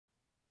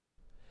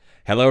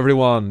Hello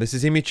everyone, this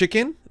is Emu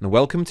Chicken, and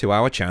welcome to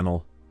our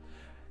channel.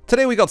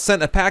 Today we got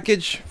sent a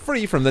package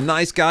free from the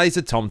nice guys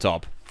at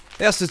TomTop.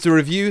 They asked us to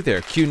review their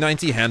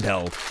Q90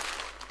 handheld.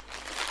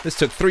 This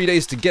took 3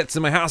 days to get to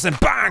my house and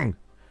bang!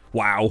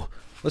 Wow.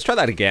 Let's try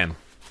that again.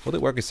 Will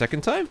it work a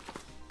second time?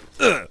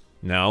 Ugh.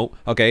 No.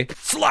 Okay.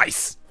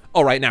 Slice!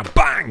 Alright now,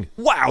 bang!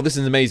 Wow, this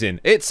is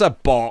amazing. It's a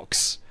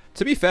box.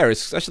 To be fair,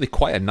 it's actually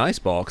quite a nice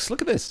box.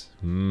 Look at this.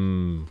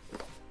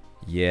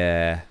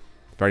 Yeah.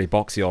 Very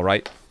boxy,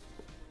 alright.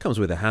 Comes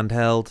with a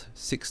handheld,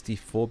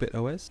 64-bit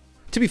OS.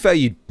 To be fair,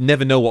 you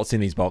never know what's in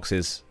these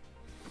boxes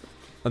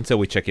until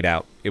we check it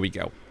out. Here we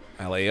go.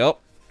 LA up.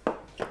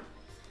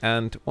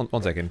 And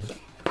one second.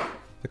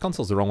 The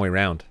console's the wrong way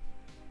around.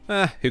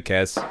 Who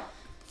cares?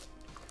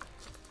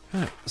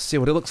 Alright, let's see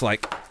what it looks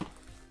like.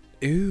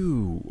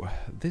 Ooh,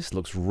 this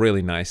looks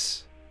really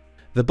nice.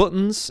 The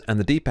buttons and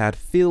the D-pad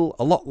feel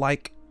a lot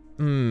like,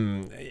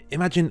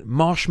 imagine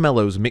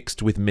marshmallows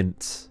mixed with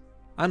mints.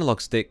 Analog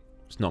stick,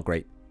 it's not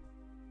great.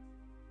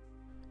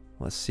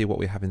 Let's see what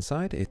we have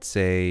inside. It's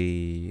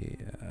a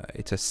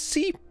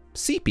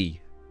CP.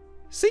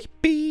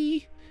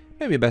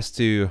 Maybe best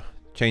to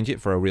change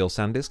it for a real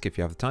SanDisk if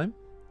you have the time.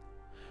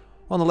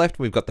 On the left,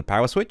 we've got the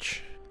power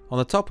switch. On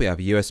the top, we have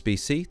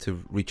USB-C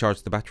to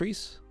recharge the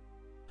batteries.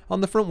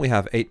 On the front, we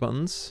have 8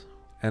 buttons.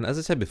 And as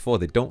I said before,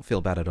 they don't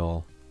feel bad at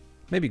all.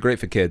 Maybe great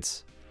for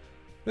kids.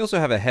 We also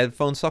have a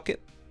headphone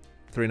socket,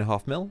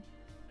 3.5mm.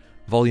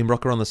 Volume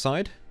rocker on the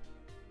side.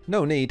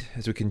 No need,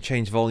 as we can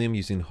change volume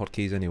using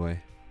hotkeys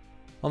anyway.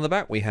 On the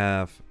back we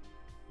have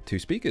 2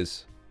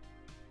 speakers.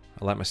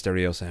 I like my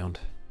stereo sound.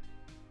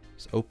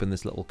 Let's open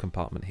this little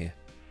compartment here.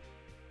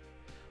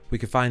 We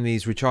can find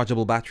these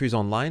rechargeable batteries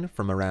online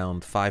from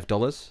around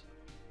 $5.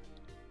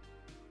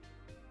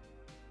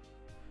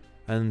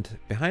 And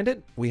behind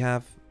it we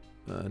have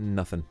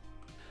nothing.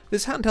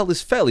 This handheld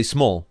is fairly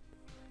small,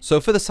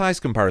 so for the size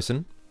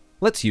comparison,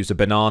 let's use a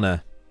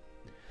banana.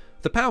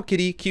 The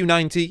Powkiddy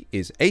Q90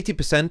 is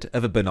 80%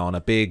 of a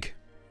banana big.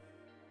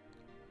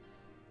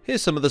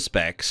 Here's some of the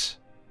specs.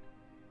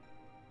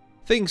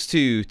 Things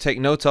to take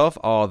note of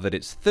are that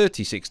it's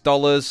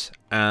 $36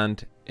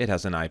 and it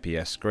has an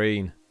IPS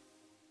screen.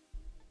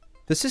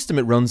 The system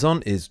it runs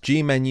on is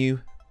G-Menu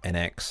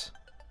NX.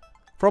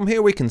 From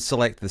here we can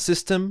select the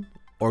system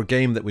or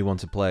game that we want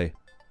to play.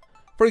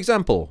 For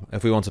example,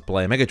 if we want to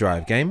play a Mega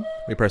Drive game,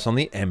 we press on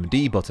the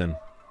MD button.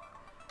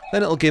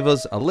 Then it'll give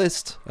us a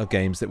list of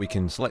games that we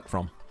can select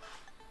from.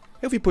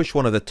 If we push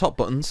one of the top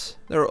buttons,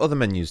 there are other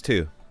menus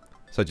too,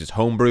 such as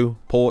Homebrew,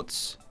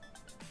 Ports,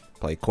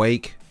 Play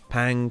Quake,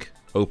 Pang,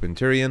 Open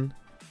Tyrion.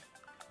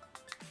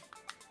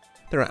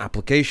 There are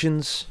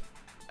applications,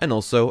 and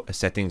also a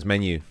settings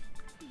menu.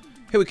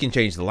 Here we can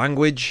change the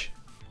language,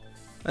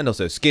 and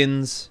also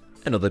skins,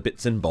 and other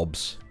bits and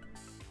bobs.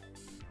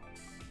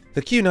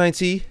 The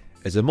Q90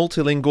 is a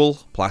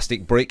multilingual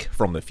plastic brick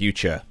from the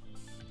future.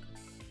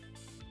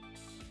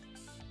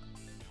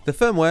 The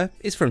firmware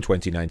is from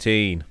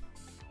 2019.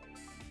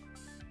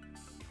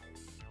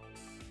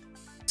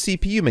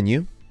 CPU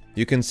menu,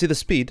 you can see the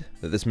speed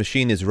that this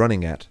machine is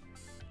running at.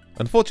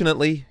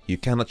 Unfortunately, you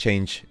cannot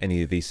change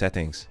any of these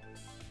settings.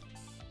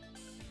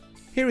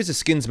 Here is a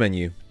skins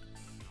menu.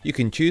 You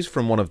can choose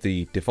from one of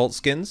the default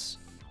skins,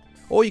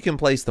 or you can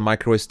place the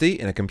microSD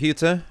in a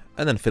computer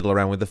and then fiddle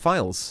around with the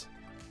files.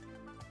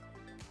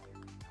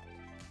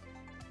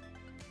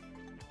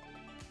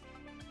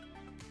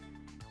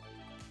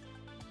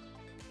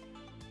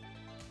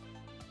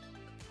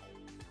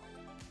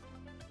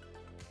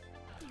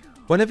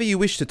 Whenever you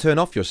wish to turn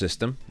off your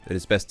system, it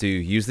is best to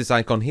use this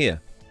icon here,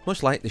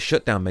 much like the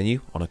shutdown menu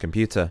on a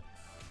computer.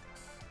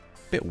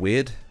 Bit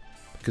weird,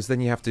 because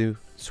then you have to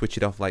switch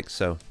it off like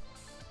so.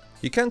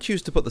 You can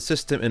choose to put the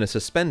system in a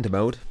suspend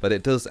mode, but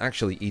it does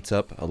actually eat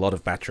up a lot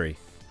of battery.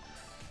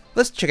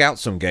 Let's check out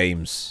some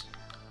games.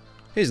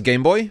 Here's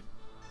Game Boy,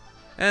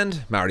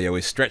 and Mario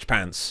is Stretch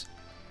Pants.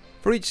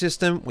 For each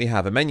system, we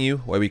have a menu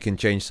where we can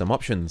change some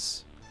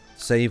options.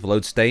 Save,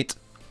 load state,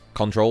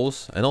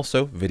 controls, and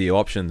also video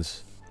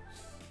options.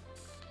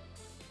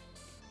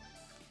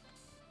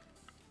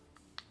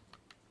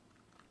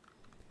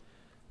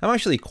 I'm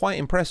actually quite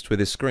impressed with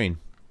this screen.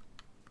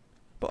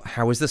 But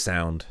how is the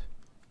sound?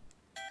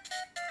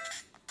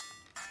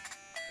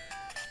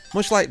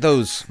 Much like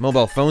those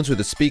mobile phones with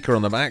a speaker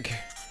on the back,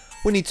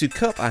 we need to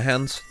cup our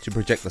hands to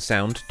project the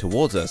sound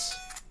towards us.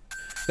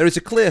 There is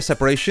a clear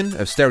separation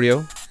of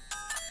stereo,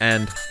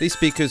 and these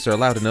speakers are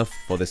loud enough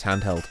for this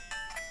handheld.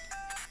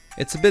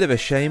 It's a bit of a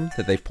shame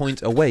that they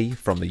point away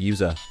from the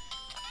user.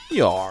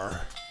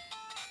 Yar.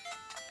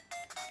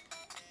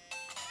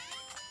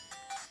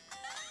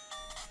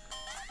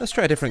 Let's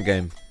try a different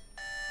game.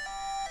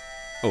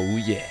 Oh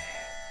yeah.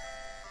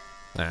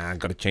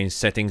 Gotta change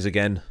settings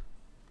again.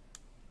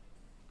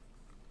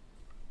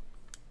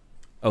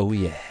 Oh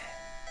yeah.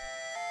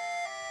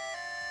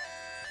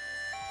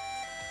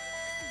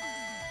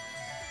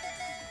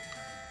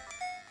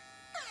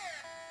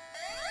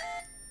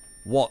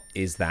 What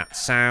is that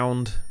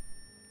sound?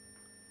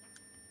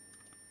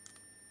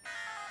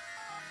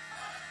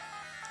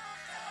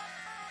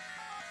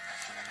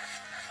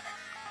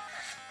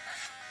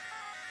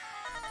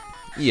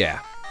 Yeah,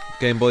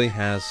 Game Boy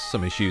has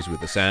some issues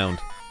with the sound.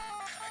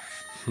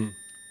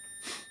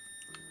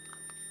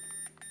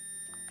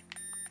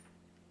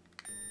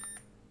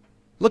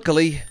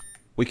 Luckily,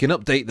 we can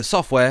update the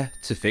software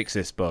to fix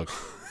this bug.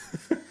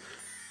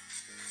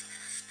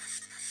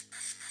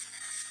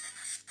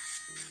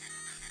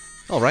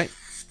 Alright,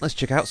 let's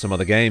check out some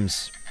other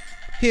games.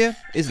 Here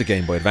is the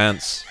Game Boy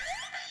Advance.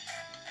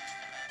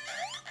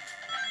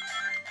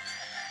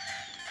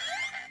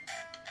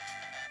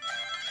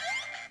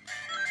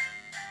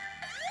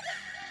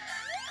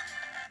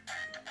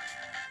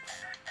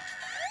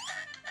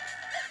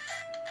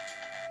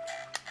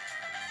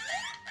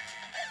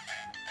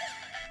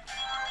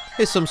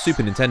 Here's some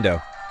Super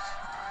Nintendo.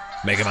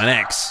 Mega Man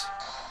X.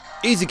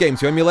 Easy game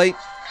to emulate,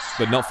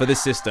 but not for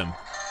this system.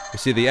 You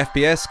see the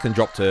FPS can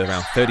drop to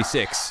around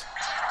 36,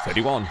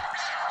 31.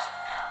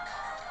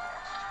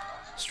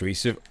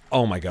 Streets of...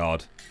 oh my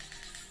god.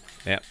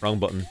 Yeah, wrong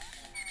button.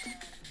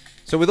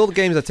 So with all the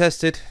games I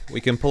tested,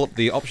 we can pull up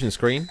the option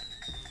screen.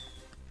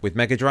 With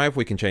Mega Drive,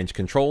 we can change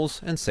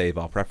controls and save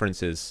our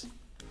preferences.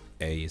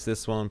 A is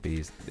this one, B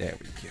is... there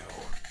we go.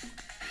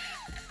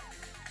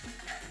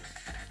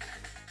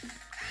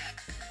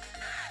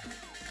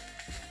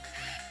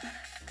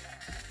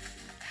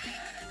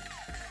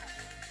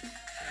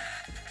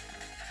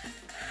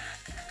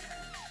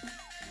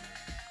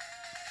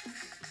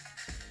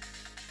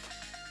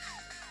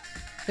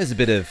 Here's a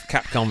bit of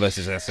Capcom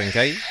versus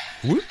SNK.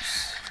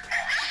 Whoops.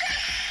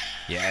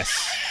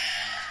 Yes.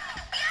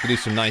 Can do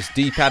some nice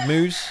D-pad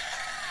moves.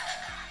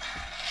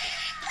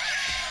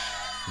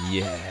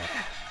 Yeah.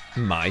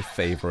 My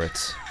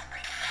favourite.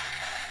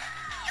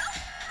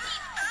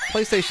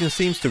 PlayStation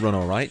seems to run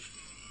alright,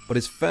 but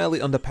is fairly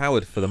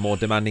underpowered for the more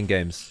demanding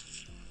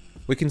games.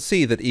 We can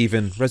see that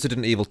even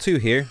Resident Evil 2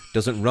 here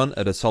doesn't run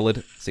at a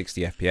solid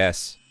 60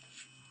 FPS.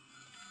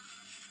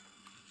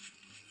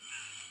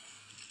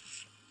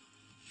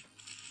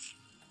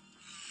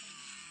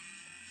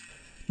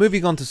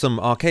 Moving on to some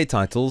arcade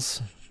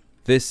titles,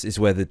 this is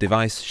where the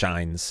device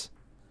shines.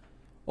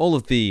 All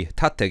of the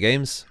Tate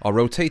games are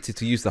rotated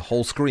to use the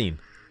whole screen.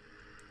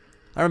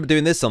 I remember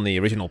doing this on the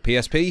original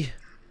PSP,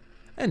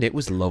 and it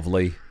was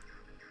lovely.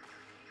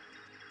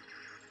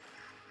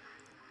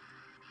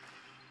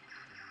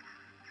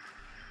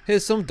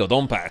 Here's some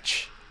Dodon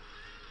Patch.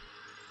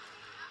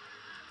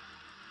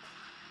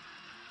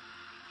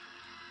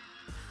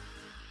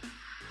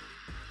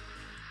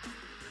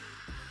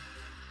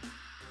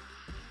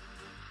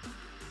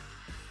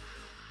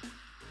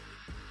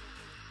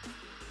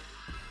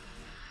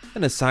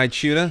 And a side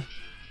shooter,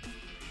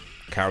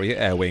 Carrier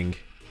Air Wing.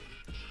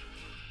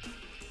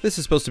 This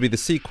is supposed to be the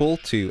sequel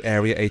to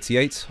Area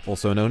 88,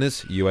 also known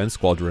as UN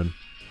Squadron.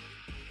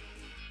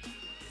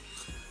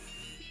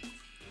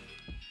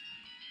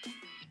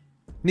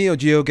 Neo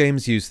Geo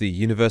games use the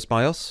Universe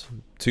BIOS.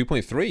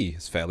 2.3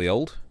 is fairly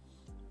old.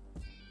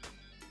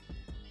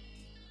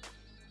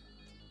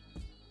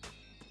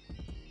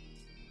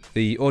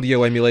 The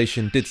audio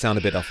emulation did sound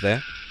a bit off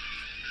there,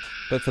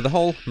 but for the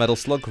whole, Metal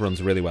Slug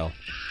runs really well.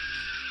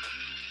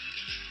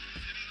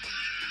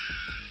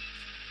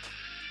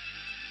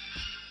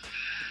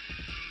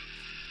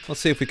 Let's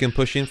see if we can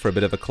push in for a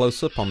bit of a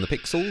close-up on the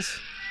pixels.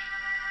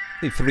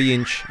 The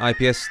 3-inch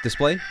IPS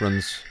display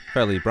runs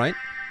fairly bright.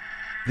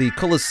 The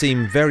colours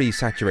seem very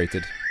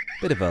saturated.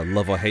 Bit of a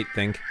love or hate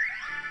thing.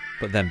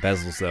 But then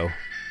bezels though.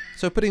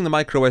 So putting the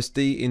micro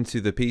SD into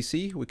the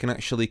PC, we can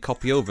actually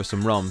copy over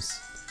some ROMs.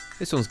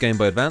 This one's Game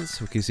Boy Advance.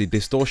 We can see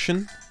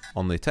distortion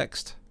on the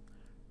text.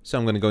 So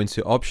I'm going to go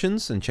into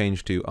options and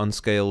change to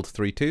unscaled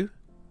 3.2. And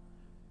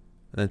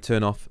then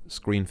turn off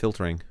screen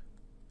filtering.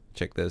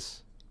 Check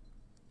this.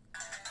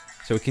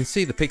 So we can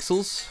see the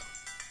pixels,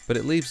 but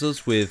it leaves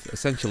us with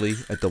essentially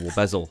a double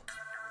bezel.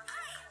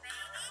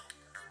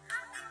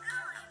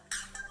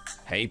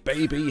 Hey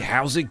baby,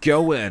 how's it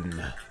going?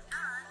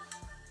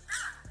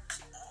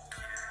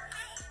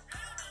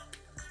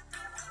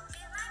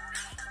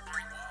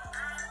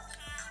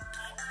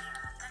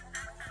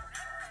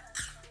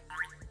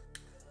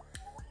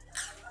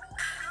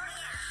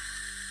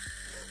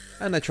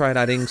 And I tried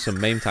adding some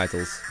MAME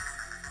titles.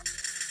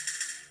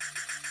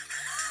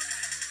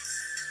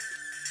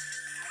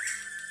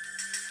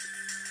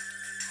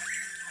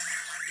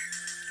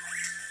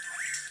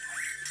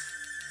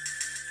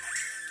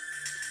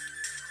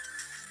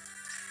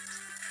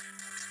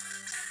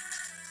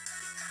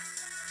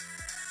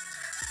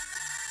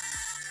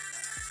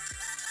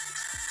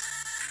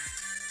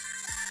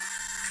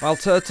 While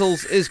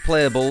Turtles is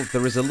playable,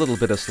 there is a little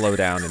bit of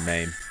slowdown in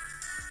MAME.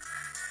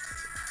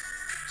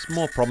 It's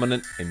more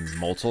prominent in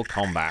Mortal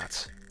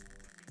Kombat.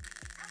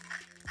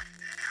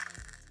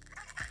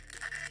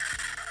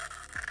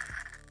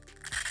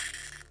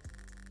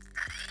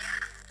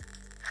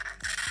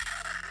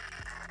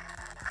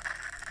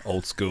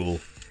 Old school.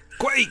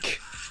 Quake!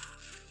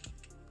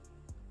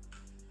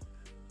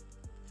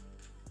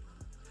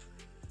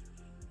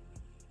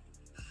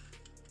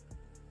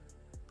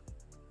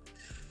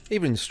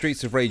 Even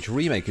Streets of Rage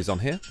Remake is on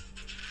here.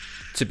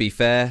 To be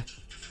fair,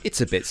 it's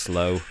a bit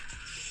slow.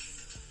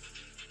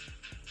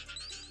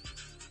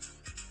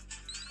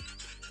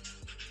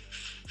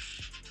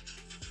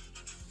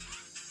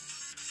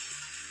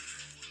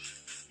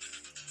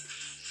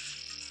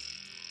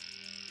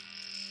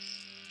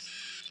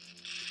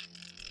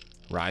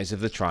 Rise of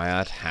the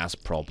Triad has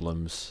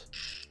problems.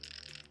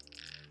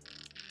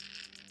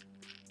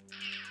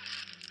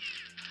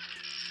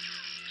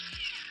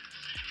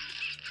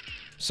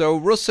 So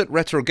Russ at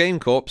Retro Game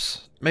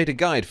Corps made a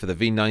guide for the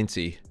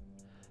V90.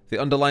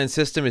 The underlying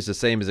system is the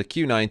same as a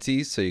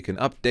Q90, so you can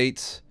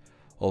update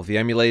all the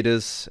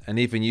emulators and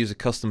even use a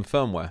custom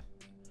firmware.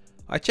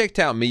 I checked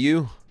out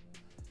Miu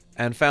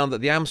and found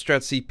that the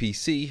Amstrad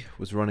CPC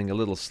was running a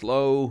little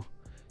slow,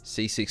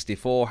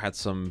 C64 had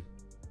some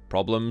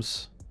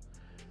problems,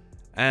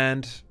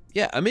 and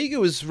yeah, Amiga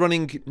was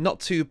running not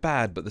too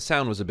bad, but the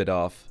sound was a bit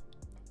off.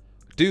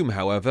 Doom,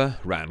 however,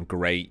 ran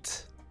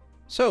great.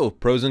 So,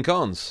 pros and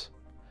cons.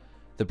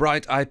 The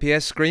bright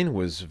IPS screen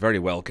was very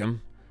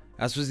welcome,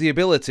 as was the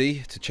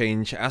ability to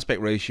change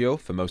aspect ratio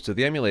for most of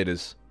the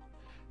emulators.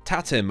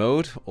 Tate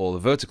mode, or the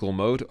vertical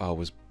mode,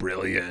 was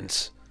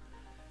brilliant.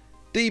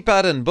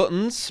 D-pad and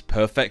buttons,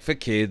 perfect for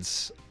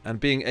kids, and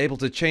being able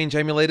to change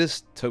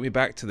emulators took me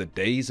back to the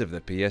days of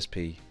the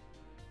PSP.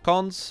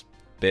 Cons,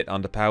 bit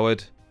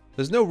underpowered.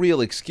 There's no real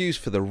excuse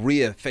for the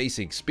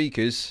rear-facing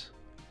speakers.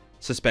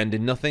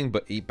 Suspending nothing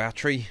but eat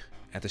battery,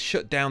 and to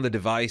shut down the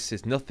device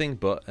is nothing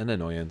but an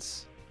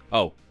annoyance.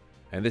 Oh,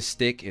 and this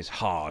stick is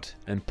hard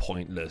and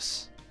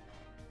pointless.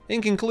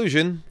 In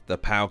conclusion, the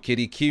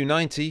Powkiddy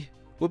Q90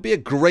 would be a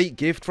great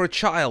gift for a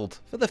child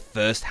for the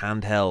first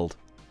handheld.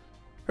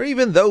 Or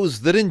even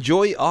those that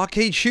enjoy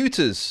arcade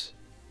shooters.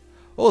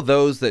 Or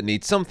those that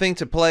need something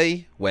to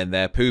play when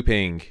they're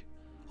pooping.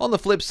 On the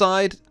flip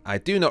side, I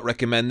do not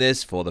recommend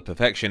this for the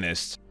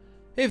perfectionists.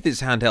 If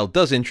this handheld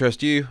does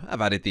interest you, I've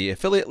added the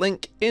affiliate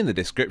link in the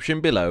description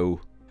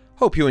below.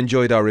 Hope you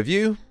enjoyed our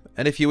review,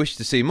 and if you wish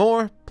to see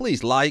more,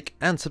 please like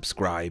and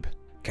subscribe.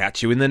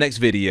 Catch you in the next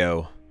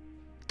video.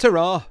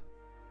 Ta-ra!